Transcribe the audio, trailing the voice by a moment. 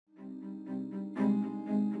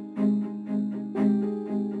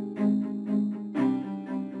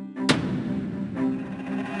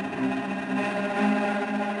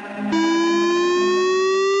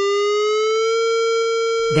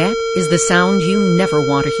the sound you never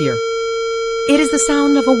want to hear. It is the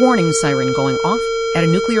sound of a warning siren going off at a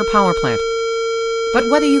nuclear power plant. But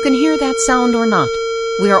whether you can hear that sound or not,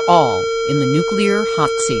 we are all in the nuclear hot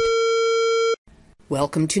seat.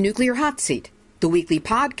 Welcome to Nuclear Hot Seat, the weekly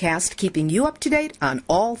podcast keeping you up to date on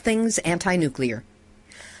all things anti-nuclear.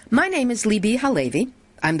 My name is Libbe HaLevy.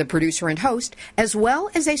 I'm the producer and host, as well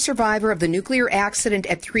as a survivor of the nuclear accident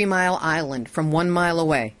at 3 Mile Island from 1 mile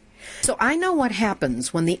away. So I know what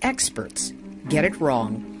happens when the experts get it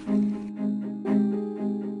wrong.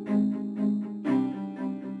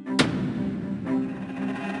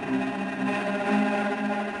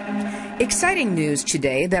 Exciting news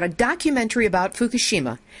today that a documentary about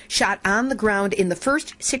Fukushima, shot on the ground in the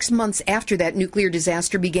first 6 months after that nuclear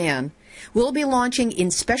disaster began, will be launching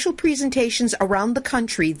in special presentations around the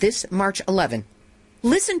country this March 11.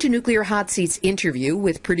 Listen to Nuclear Hot Seat's interview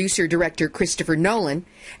with producer-director Christopher Noland,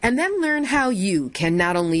 and then learn how you can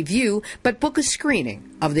not only view, but book a screening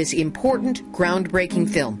of this important, groundbreaking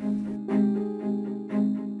film.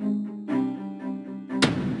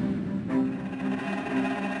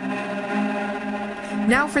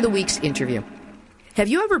 Now for the week's interview. Have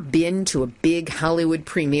you ever been to a big Hollywood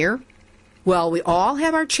premiere? Well, we all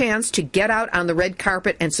have our chance to get out on the red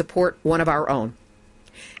carpet and support one of our own.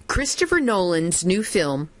 Christopher Noland's new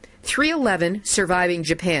film, 311 Surviving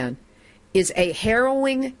Japan, is a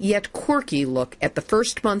harrowing yet quirky look at the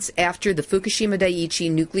first months after the Fukushima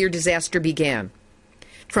Daiichi nuclear disaster began.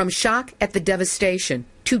 From shock at the devastation,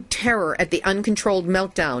 to terror at the uncontrolled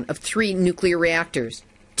meltdown of 3 nuclear reactors,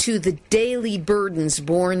 to the daily burdens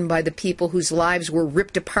borne by the people whose lives were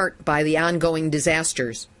ripped apart by the ongoing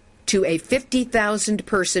disasters, to a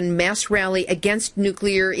 50,000-person mass rally against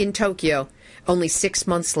nuclear in Tokyo only 6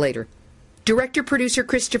 months later. Director-producer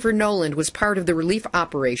Christopher Noland was part of the relief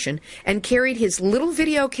operation and carried his little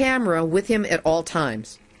video camera with him at all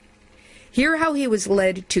times. Hear how he was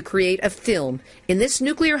led to create a film in this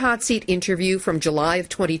Nuclear Hot Seat interview from July of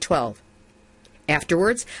 2012.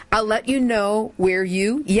 Afterwards, I'll let you know where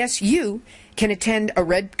you, yes you, can attend a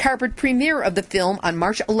red carpet premiere of the film on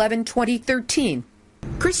March 11, 2013.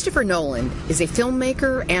 Christopher Noland is a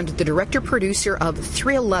filmmaker and the director-producer of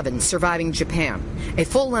 311 Surviving Japan, a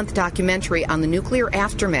full-length documentary on the nuclear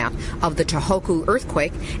aftermath of the Tohoku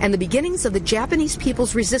earthquake and the beginnings of the Japanese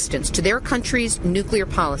people's resistance to their country's nuclear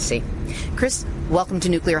policy. Chris, welcome to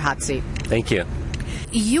Nuclear Hot Seat. Thank you.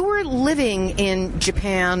 You were living in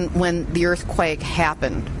Japan when the earthquake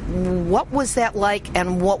happened. What was that like,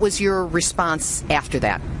 and what was your response after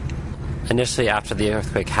that? Initially, after the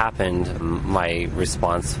earthquake happened, my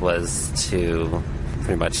response was to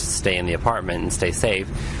pretty much stay in the apartment and stay safe.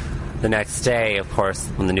 The next day, of course,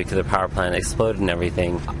 when the nuclear power plant exploded and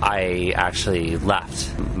everything, I actually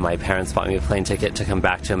left. My parents bought me a plane ticket to come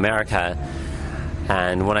back to America.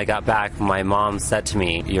 And when I got back, my mom said to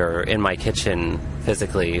me, "You're in my kitchen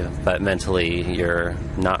physically, but mentally you're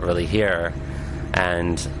not really here."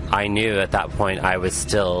 And I knew at that point I was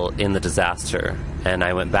still in the disaster, and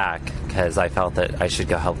I went back because I felt that I should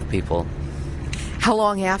go help the people. How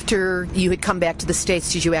long after you had come back to the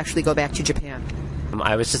States did you actually go back to Japan?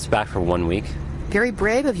 I was just back for 1 week. Very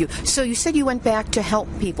brave of you. So you said you went back to help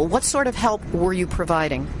people. What sort of help were you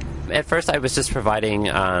providing? At first I was just providing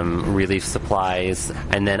relief supplies,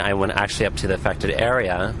 and then I went actually up to the affected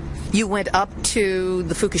area. You went up to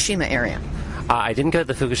the Fukushima area? I didn't go to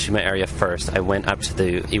the Fukushima area first. I went up to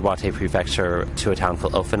the Iwate prefecture to a town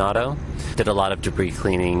called Ofinato. Did a lot of debris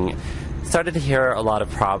cleaning. Started to hear a lot of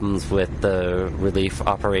problems with the relief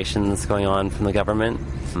operations going on from the government.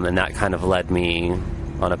 And that kind of led me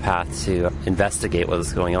on a path to investigate what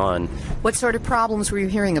was going on. What sort of problems were you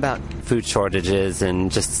hearing about? Food shortages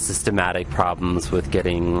and just systematic problems with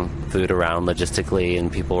getting food around logistically,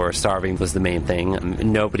 and people were starving was the main thing.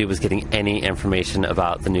 Nobody was getting any information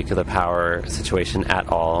about the nuclear power situation at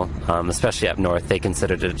all, especially up north. They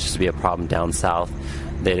considered it just to be a problem down south.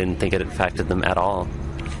 They didn't think it affected them at all.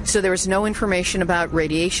 So there was no information about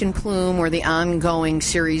radiation plume or the ongoing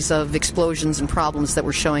series of explosions and problems that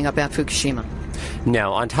were showing up at Fukushima?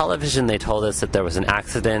 No, on television they told us that there was an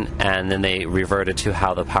accident, and then they reverted to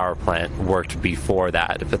how the power plant worked before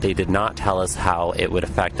that, but they did not tell us how it would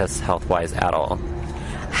affect us health-wise at all.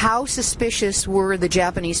 How suspicious were the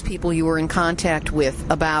Japanese people you were in contact with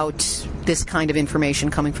about this kind of information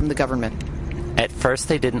coming from the government? At first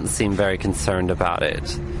they didn't seem very concerned about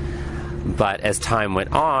it, but as time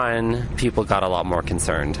went on, people got a lot more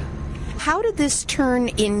concerned. How did this turn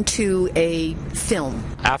into a film?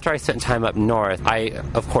 After I spent time up north, I,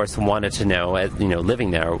 of course, wanted to know,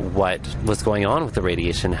 living there, what was going on with the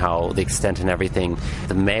radiation, how the extent and everything.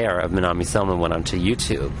 The mayor of Minami-Soma went onto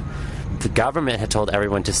YouTube the government had told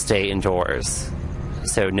everyone to stay indoors.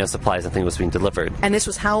 So no supplies, nothing was being delivered. And this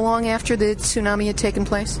was how long after the tsunami had taken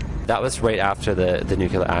place? That was right after the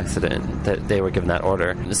nuclear accident that they were given that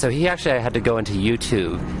order. So he actually had to go into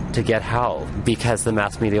YouTube to get help because the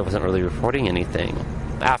mass media wasn't really reporting anything.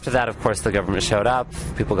 After that, of course, the government showed up,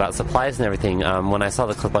 people got supplies and everything. When I saw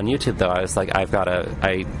the clip on YouTube, though, I was like,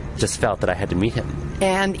 I just felt that I had to meet him.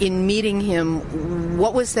 And in meeting him,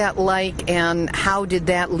 what was that like, and how did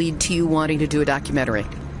that lead to you wanting to do a documentary?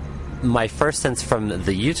 My first sense from the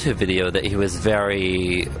YouTube video that he was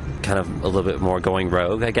very kind of a little bit more going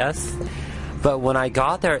rogue, I guess. But when I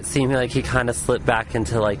got there, it seemed like he kind of slipped back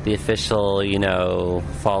into like the official,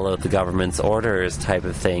 follow the government's orders type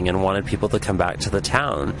of thing and wanted people to come back to the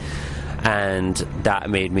town. And that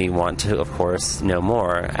made me want to, of course, know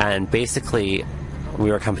more. And basically, we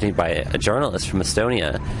were accompanied by a journalist from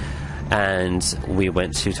Estonia, and we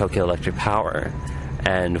went to Tokyo Electric Power.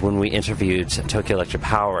 And when we interviewed Tokyo Electric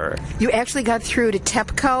Power... You actually got through to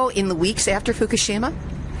TEPCO in the weeks after Fukushima?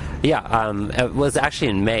 Yeah, it was actually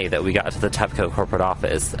in May that we got to the TEPCO corporate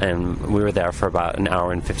office, and we were there for about an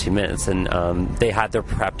hour and 15 minutes, and they had their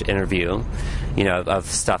prepped interview, of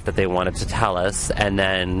stuff that they wanted to tell us, and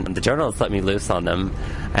then the journalists let me loose on them,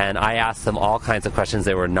 and I asked them all kinds of questions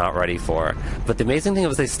they were not ready for. But the amazing thing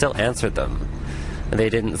was they still answered them. They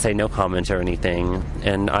didn't say no comment or anything,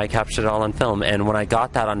 and I captured it all on film. And when I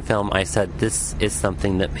got that on film, I said, this is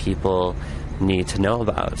something that people need to know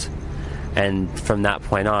about. And from that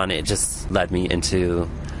point on, it just led me into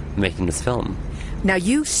making this film. Now,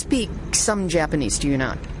 you speak some Japanese, do you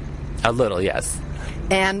not? A little, yes.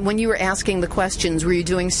 And when you were asking the questions, were you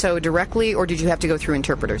doing so directly, or did you have to go through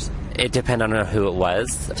interpreters? It depended on who it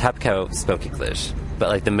was. TEPCO spoke English, but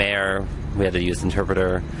like the mayor, we had to use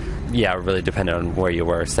interpreter. Yeah, it really depended on where you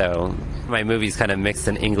were. So my movie's kind of mixed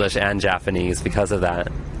in English and Japanese because of that.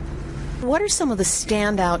 What are some of the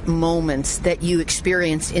standout moments that you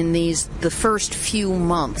experienced in the first few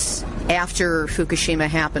months after Fukushima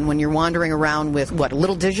happened, when you're wandering around with, a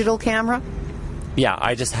little digital camera? Yeah,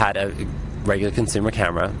 I just had a regular consumer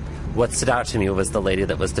camera. What stood out to me was the lady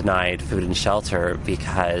that was denied food and shelter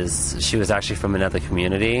because she was actually from another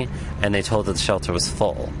community, and they told her the shelter was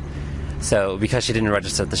full. So because she didn't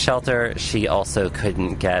register at the shelter, she also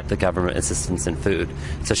couldn't get the government assistance in food.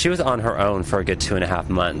 So she was on her own for a good 2.5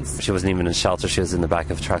 months. She wasn't even in shelter, she was in the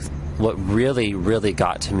back of trucks. What really, really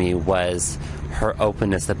got to me was her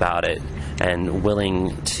openness about it and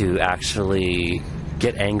willing to actually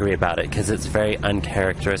get angry about it, because it's very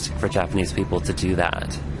uncharacteristic for Japanese people to do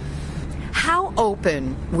that. How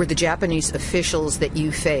open were the Japanese officials that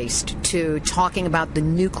you faced to talking about the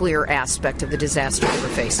nuclear aspect of the disaster they were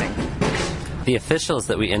facing? The officials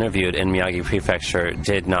that we interviewed in Miyagi Prefecture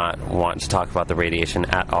did not want to talk about the radiation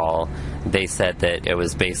at all. They said that it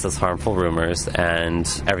was baseless, harmful rumors, and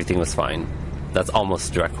everything was fine. That's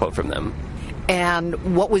almost a direct quote from them.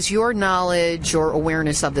 And what was your knowledge or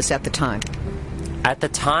awareness of this at the time? At the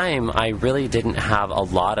time, I really didn't have a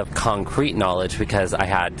lot of concrete knowledge because I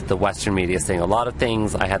had the Western media saying a lot of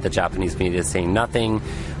things, I had the Japanese media saying nothing,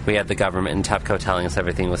 we had the government in TEPCO telling us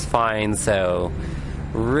everything was fine, so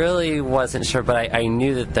really wasn't sure, but I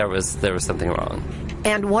knew that there was something wrong.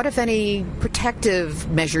 And what, if any, protective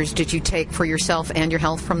measures did you take for yourself and your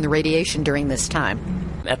health from the radiation during this time?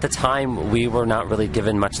 At the time, we were not really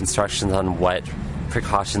given much instructions on what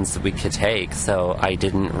precautions that we could take, so I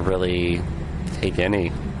didn't really take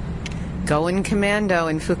any. Going commando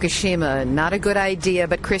in Fukushima, not a good idea,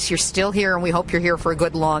 but Chris, you're still here, and we hope you're here for a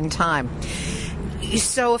good long time.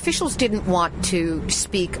 So officials didn't want to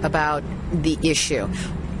speak about the issue.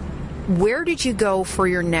 Where did you go for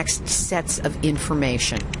your next sets of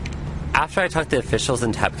information? After I talked to the officials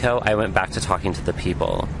in TEPCO, I went back to talking to the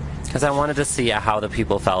people, because I wanted to see how the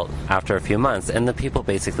people felt after a few months, and the people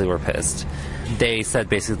basically were pissed. They said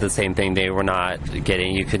basically the same thing. They were not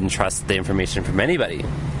getting, you couldn't trust the information from anybody,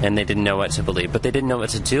 and they didn't know what to believe, but they didn't know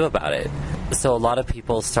what to do about it. So a lot of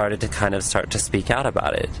people started to speak out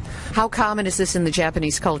about it. How common is this in the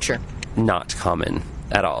Japanese culture? Not common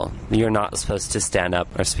at all. You're not supposed to stand up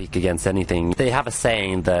or speak against anything. They have a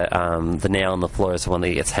saying that the nail on the floor is the one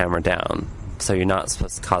that gets hammered down, so you're not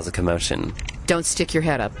supposed to cause a commotion. Don't stick your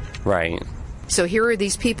head up. Right. So here are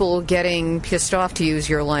these people getting pissed off, to use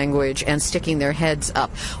your language, and sticking their heads up.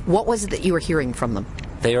 What was it that you were hearing from them?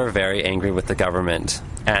 They were very angry with the government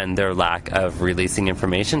and their lack of releasing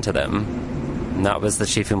information to them. And that was the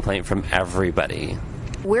chief complaint from everybody.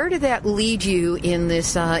 Where did that lead you in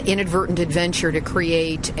this inadvertent adventure to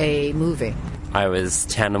create a movie? I was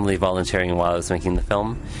tandemly volunteering while I was making the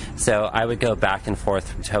film. So I would go back and forth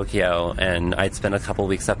from Tokyo, and I'd spend a couple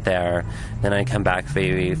weeks up there, then I'd come back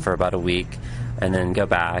maybe for about a week, and then go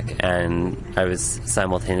back, and I was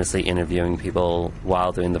simultaneously interviewing people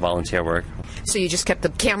while doing the volunteer work. So you just kept the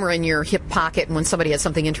camera in your hip pocket, and when somebody had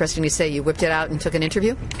something interesting to say, you whipped it out and took an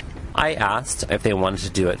interview? I asked if they wanted to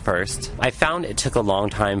do it first. I found it took a long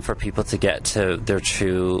time for people to get to their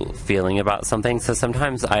true feeling about something, so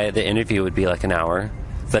sometimes the interview would be like an hour,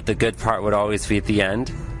 but the good part would always be at the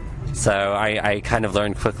end. So I kind of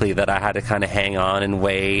learned quickly that I had to kind of hang on and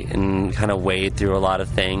wait and kind of wade through a lot of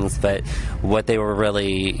things, but what they were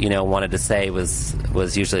really, wanted to say was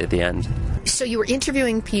usually at the end. So you were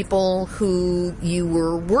interviewing people who you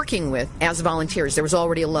were working with as volunteers. There was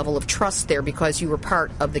already a level of trust there because you were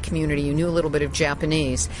part of the community. You knew a little bit of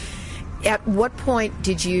Japanese. At what point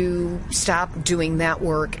did you stop doing that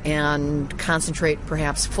work and concentrate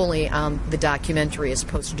perhaps fully on the documentary as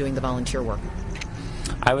opposed to doing the volunteer work?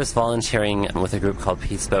 I was volunteering with a group called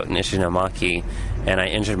Peace Boat in Ishinomaki, and I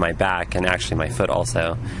injured my back and actually my foot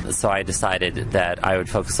also. So I decided that I would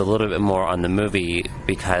focus a little bit more on the movie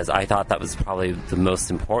because I thought that was probably the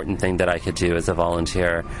most important thing that I could do as a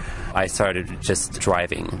volunteer. I started just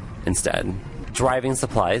driving instead. Driving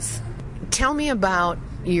supplies. Tell me about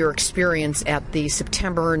your experience at the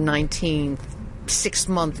September 19th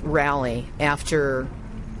 6-month rally after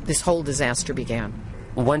this whole disaster began.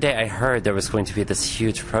 One day I heard there was going to be this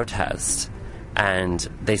huge protest, and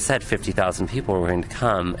they said 50,000 people were going to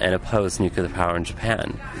come and oppose nuclear power in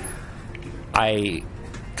Japan. I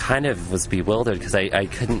kind of was bewildered because I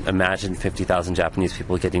couldn't imagine 50,000 Japanese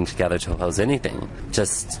people getting together to oppose anything,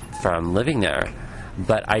 just from living there.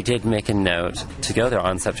 But I did make a note to go there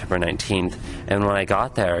on September 19th, and when I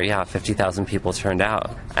got there, 50,000 people turned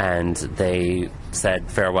out, and they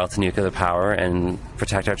said farewell to nuclear power and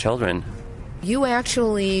protect our children. You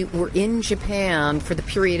actually were in Japan for the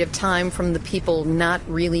period of time from the people not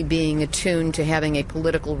really being attuned to having a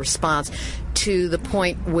political response to the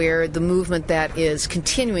point where the movement that is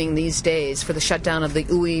continuing these days for the shutdown of the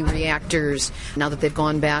Ui reactors, now that they've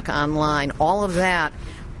gone back online, all of that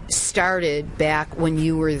started back when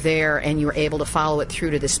you were there and you were able to follow it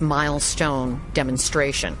through to this milestone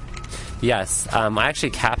demonstration. Yes, I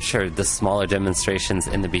actually captured the smaller demonstrations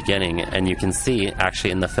in the beginning, and you can see,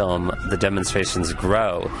 actually, in the film, the demonstrations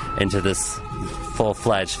grow into this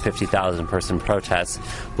full-fledged 50,000-person protest,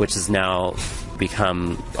 which has now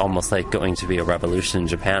become almost like going to be a revolution in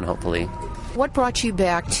Japan, hopefully. What brought you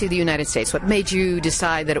back to the United States? What made you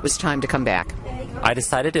decide that it was time to come back? I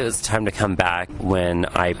decided it was time to come back when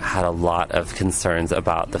I had a lot of concerns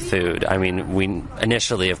about the food. I mean, we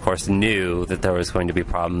initially, of course, knew that there was going to be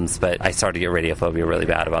problems, but I started to get radiophobia really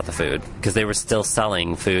bad about the food because they were still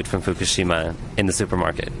selling food from Fukushima in the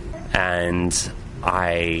supermarket. And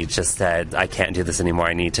I just said, I can't do this anymore.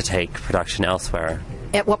 I need to take production elsewhere.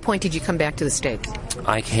 At what point did you come back to the States?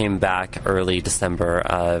 I came back early December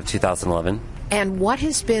of 2011. And what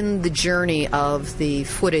has been the journey of the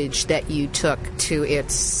footage that you took to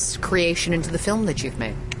its creation into the film that you've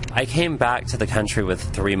made? I came back to the country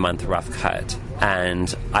with a 3-month rough cut,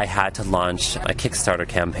 and I had to launch a Kickstarter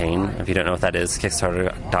campaign, if you don't know what that is,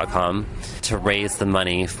 Kickstarter.com, to raise the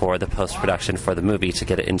money for the post-production for the movie to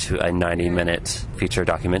get it into a 90-minute feature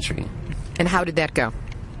documentary. And how did that go?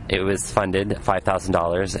 It was funded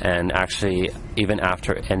 $5,000, and actually, even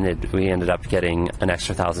after it ended, we ended up getting an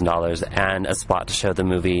extra $1,000 and a spot to show the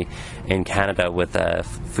movie in Canada with a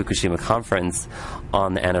Fukushima conference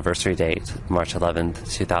on the anniversary date, March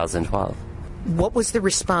 11th, 2012. What was the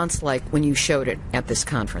response like when you showed it at this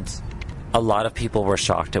conference? A lot of people were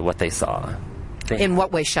shocked at what they saw. In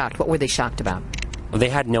what way shocked? What were they shocked about? They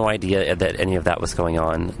had no idea that any of that was going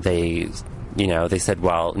on. They said,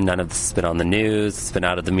 well, none of this has been on the news, it's been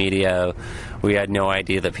out of the media. We had no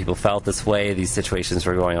idea that people felt this way, these situations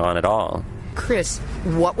were going on at all. Chris,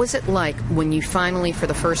 what was it like when you finally, for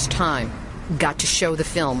the first time, got to show the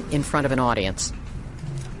film in front of an audience?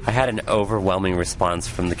 I had an overwhelming response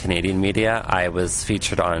from the Canadian media. I was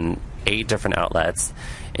featured on 8 different outlets,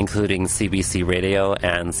 including CBC Radio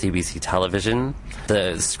and CBC Television.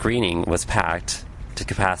 The screening was packed to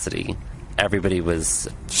capacity. Everybody was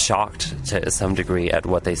shocked to some degree at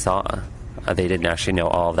what they saw. They didn't actually know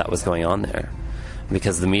all of that was going on there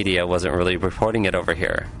because the media wasn't really reporting it over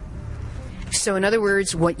here. So in other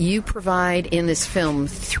words, what you provide in this film,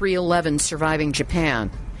 311 Surviving Japan,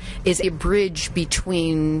 is a bridge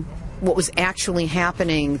between what was actually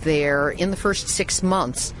happening there in the first 6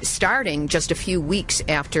 months, starting just a few weeks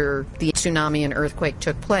after the tsunami and earthquake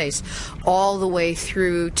took place, all the way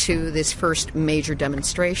through to this first major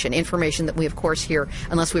demonstration. Information that we, of course, here,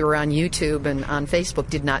 unless we were on YouTube and on Facebook,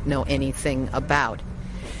 did not know anything about.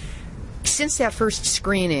 Since that first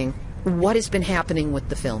screening, what has been happening with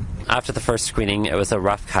the film? After the first screening, it was a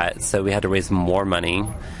rough cut, so we had to raise more money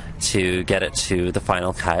to get it to the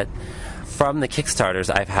final cut. From the Kickstarters,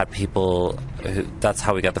 I've had people that's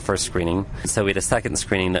how we got the first screening. So we had a second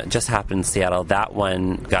screening that just happened in Seattle. That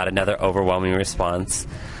one got another overwhelming response.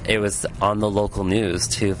 It was on the local news,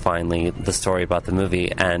 too, finally, the story about the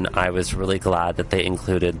movie. And I was really glad that they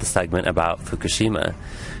included the segment about Fukushima,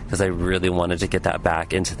 because I really wanted to get that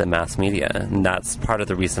back into the mass media. And that's part of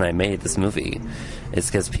the reason I made this movie, is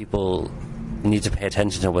because people need to pay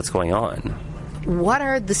attention to what's going on. What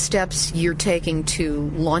are the steps you're taking to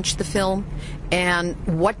launch the film, and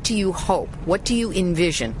what do you hope, what do you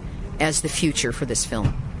envision as the future for this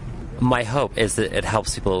film? My hope is that it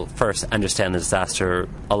helps people first understand the disaster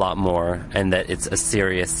a lot more, and that it's a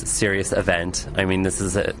serious event. I mean, this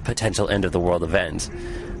is a potential end-of-the-world event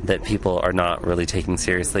that people are not really taking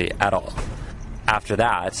seriously at all. After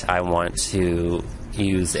that, I want to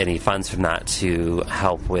use any funds from that to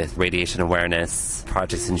help with radiation awareness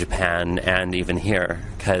projects in Japan and even here,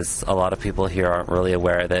 because a lot of people here aren't really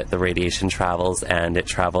aware that the radiation travels, and it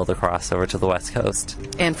traveled across over to the West Coast.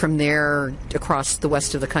 And from there across the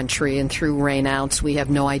west of the country and through rainouts, we have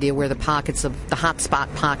no idea where the pockets of the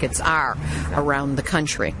hotspot pockets are around the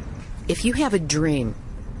country. If you have a dream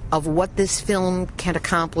of what this film can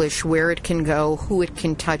accomplish, where it can go, who it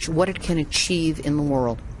can touch, what it can achieve in the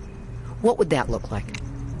world, what would that look like?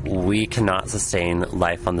 We cannot sustain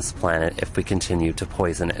life on this planet if we continue to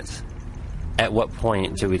poison it. At what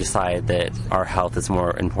point do we decide that our health is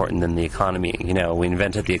more important than the economy? You know, we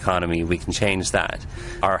invented the economy, we can change that.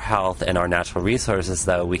 Our health and our natural resources,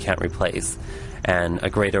 though, we can't replace. And a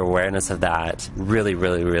greater awareness of that really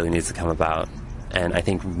needs to come about. And I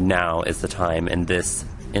think now is the time, and this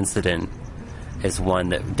incident is one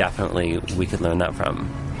that definitely we could learn that from.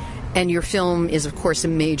 And your film is, of course, a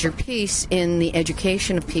major piece in the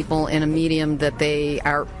education of people in a medium that they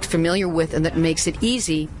are familiar with and that makes it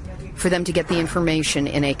easy for them to get the information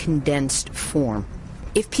in a condensed form.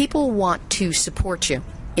 If people want to support you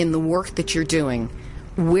in the work that you're doing,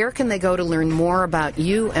 where can they go to learn more about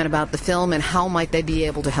you and about the film, and how might they be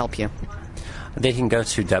able to help you? They can go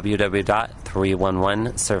to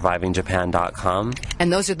www.311survivingjapan.com.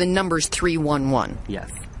 And those are the numbers 311. Yes.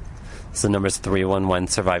 So the number's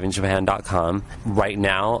 311survivingjapan.com. Right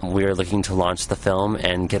now, we're looking to launch the film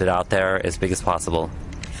and get it out there as big as possible.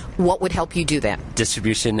 What would help you do that?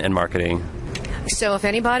 Distribution and marketing. So if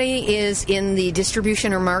anybody is in the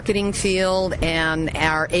distribution or marketing field and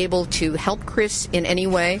are able to help Chris in any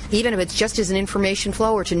way, even if it's just as an information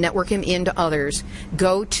flow or to network him into others,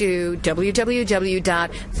 go to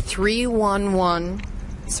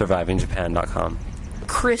www.311survivingjapan.com.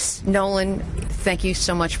 Chris Noland, thank you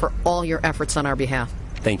so much for all your efforts on our behalf.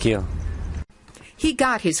 Thank you. He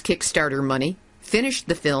got his Kickstarter money, finished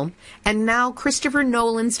the film, and now Christopher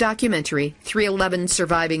Noland's documentary, 311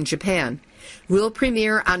 Surviving Japan, will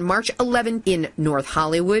premiere on March 11 in North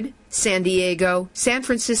Hollywood, San Diego, San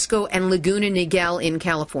Francisco, and Laguna Niguel in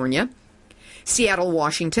California, Seattle,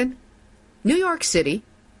 Washington, New York City,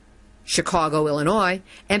 Chicago, Illinois,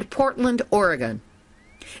 and Portland, Oregon.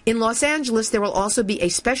 In Los Angeles, there will also be a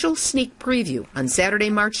special sneak preview on Saturday,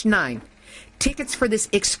 March 9. Tickets for this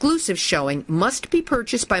exclusive showing must be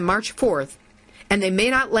purchased by March 4th, and they may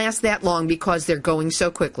not last that long because they're going so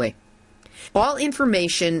quickly. All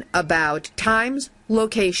information about times,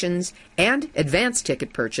 locations, and advance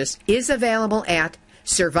ticket purchase is available at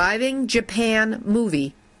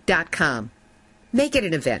survivingjapanmovie.com. Make it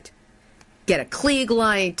an event. Get a Klieg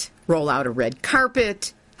light, roll out a red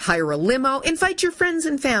carpet, hire a limo, invite your friends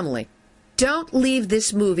and family. Don't leave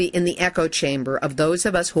this movie in the echo chamber of those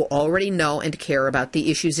of us who already know and care about the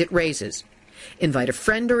issues it raises. Invite a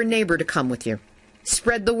friend or a neighbor to come with you.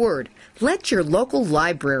 Spread the word. Let your local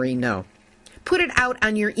library know. Put it out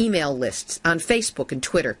on your email lists on Facebook and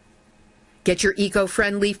Twitter. Get your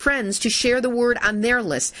eco-friendly friends to share the word on their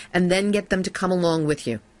lists and then get them to come along with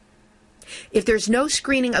you. If there's no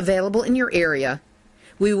screening available in your area,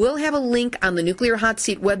 we will have a link on the Nuclear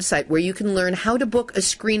Hotseat website where you can learn how to book a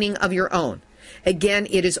screening of your own. Again,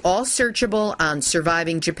 it is all searchable on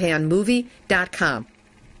survivingjapanmovie.com.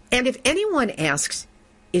 And if anyone asks,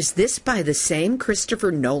 is this by the same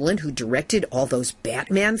Christopher Noland who directed all those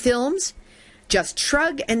Batman films? Just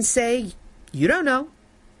shrug and say, you don't know.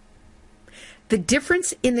 The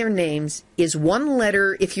difference in their names is one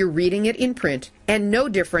letter if you're reading it in print, and no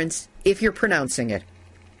difference if you're pronouncing it.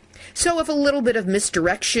 So if a little bit of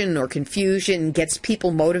misdirection or confusion gets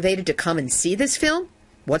people motivated to come and see this film,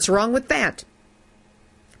 what's wrong with that?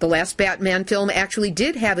 The last Batman film actually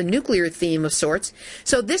did have a nuclear theme of sorts,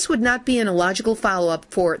 so this would not be an illogical follow-up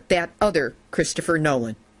for that other Christopher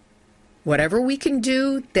Nolan. Whatever we can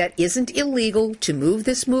do that isn't illegal to move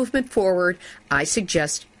this movement forward, I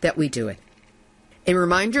suggest that we do it. A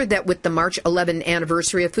reminder that with the March 11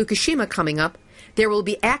 anniversary of Fukushima coming up, there will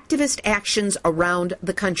be activist actions around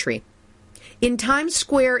the country. In Times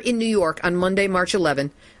Square in New York on Monday, March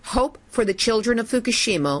 11, Hope for the Children of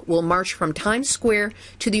Fukushima will march from Times Square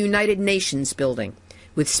to the United Nations building,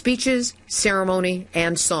 with speeches, ceremony,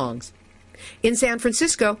 and songs. In San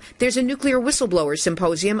Francisco, there's a nuclear whistleblower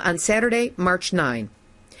symposium on Saturday, March 9.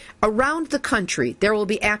 Around the country, there will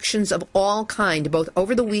be actions of all kind, both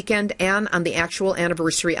over the weekend and on the actual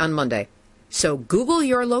anniversary on Monday. So Google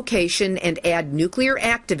your location and add nuclear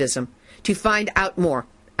activism to find out more.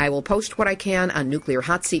 I will post what I can on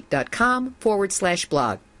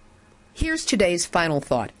nuclearhotseat.com/blog. Here's today's final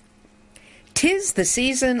thought. 'Tis the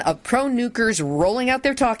season of pro-nukers rolling out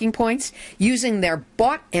their talking points, using their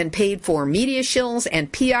bought and paid for media shills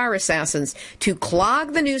and PR assassins to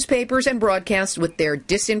clog the newspapers and broadcasts with their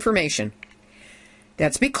disinformation.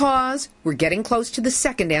 That's because we're getting close to the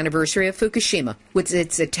second anniversary of Fukushima, with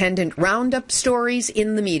its attendant roundup stories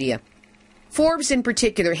in the media. Forbes in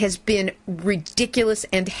particular has been ridiculous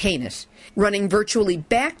and heinous, running virtually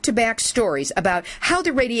back-to-back stories about how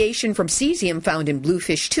the radiation from cesium found in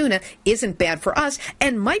bluefish tuna isn't bad for us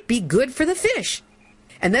and might be good for the fish.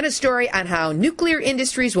 And then a story on how nuclear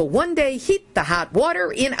industries will one day heat the hot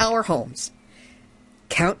water in our homes.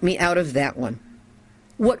 Count me out of that one.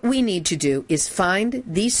 What we need to do is find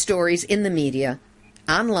these stories in the media,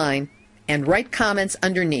 online, and write comments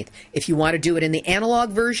underneath. If you want to do it in the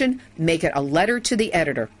analog version, make it a letter to the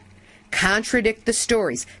editor. Contradict the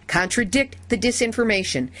stories. Contradict the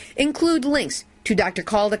disinformation. Include links to Dr.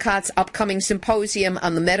 Caldicott's upcoming symposium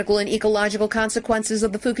on the medical and ecological consequences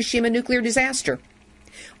of the Fukushima nuclear disaster.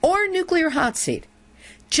 Or Nuclear Hot Seat,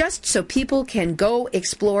 just so people can go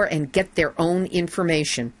explore and get their own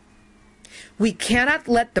information. We cannot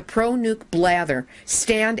let the pro-nuke blather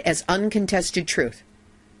stand as uncontested truth.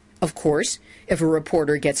 Of course, if a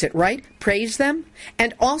reporter gets it right, praise them,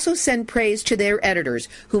 and also send praise to their editors,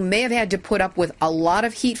 who may have had to put up with a lot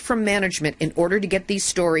of heat from management in order to get these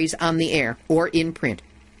stories on the air or in print.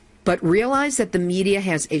 But realize that the media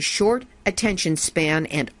has a short attention span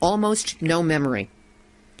and almost no memory.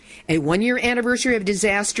 A one-year anniversary of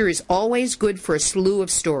disaster is always good for a slew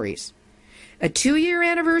of stories. A 2-year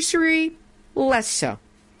anniversary, less so.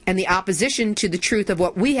 And the opposition to the truth of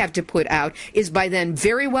what we have to put out is by then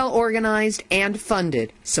very well organized and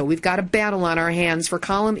funded. So we've got a battle on our hands for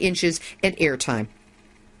column inches and airtime.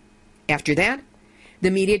 After that, the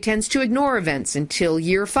media tends to ignore events until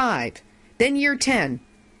year 5, then year 10,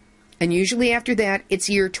 and usually after that, it's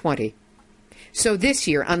year 20. So this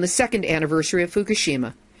year, on the second anniversary of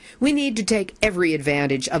Fukushima, we need to take every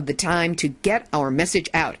advantage of the time to get our message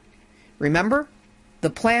out. Remember, the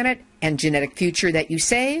planet and genetic future that you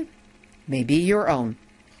save may be your own.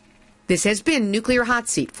 This has been Nuclear Hot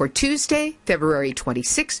Seat for Tuesday, February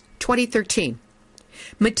 26, 2013.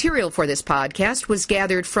 Material for this podcast was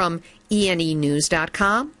gathered from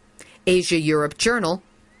ENEnews.com, Asia Europe Journal,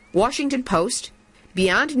 Washington Post,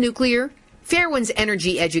 Beyond Nuclear, Fairwinds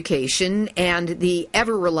Energy Education, and the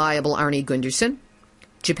ever-reliable Arnie Gunderson,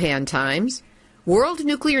 Japan Times, World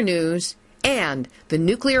Nuclear News, and the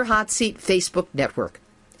Nuclear Hot Seat Facebook network.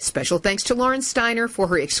 Special thanks to Lauren Steiner for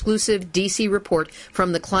her exclusive DC report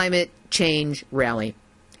from the Climate Change Rally.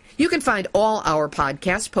 You can find all our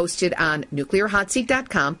podcasts posted on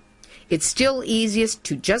nuclearhotseat.com. It's still easiest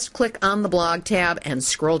to just click on the blog tab and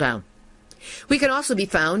scroll down. We can also be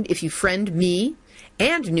found if you friend me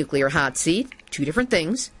and Nuclear Hot Seat, two different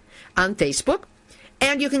things, on Facebook,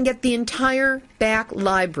 and you can get the entire back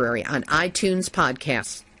library on iTunes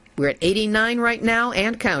podcasts. We're at 89 right now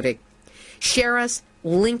and counting. Share us,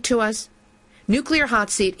 link to us. Nuclear Hot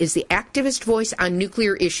Seat is the activist voice on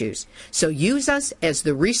nuclear issues, so use us as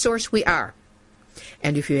the resource we are.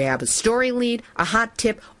 And if you have a story lead, a hot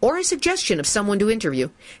tip, or a suggestion of someone to interview,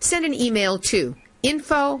 send an email to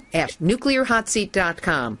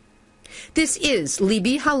info@nuclearhotseat.com. This is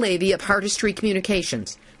Libbe HaLevy of Heartistry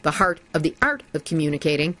Communications, the heart of the art of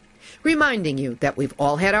communicating, reminding you that we've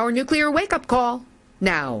all had our nuclear wake-up call.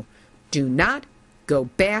 Now, do not go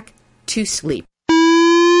back to sleep.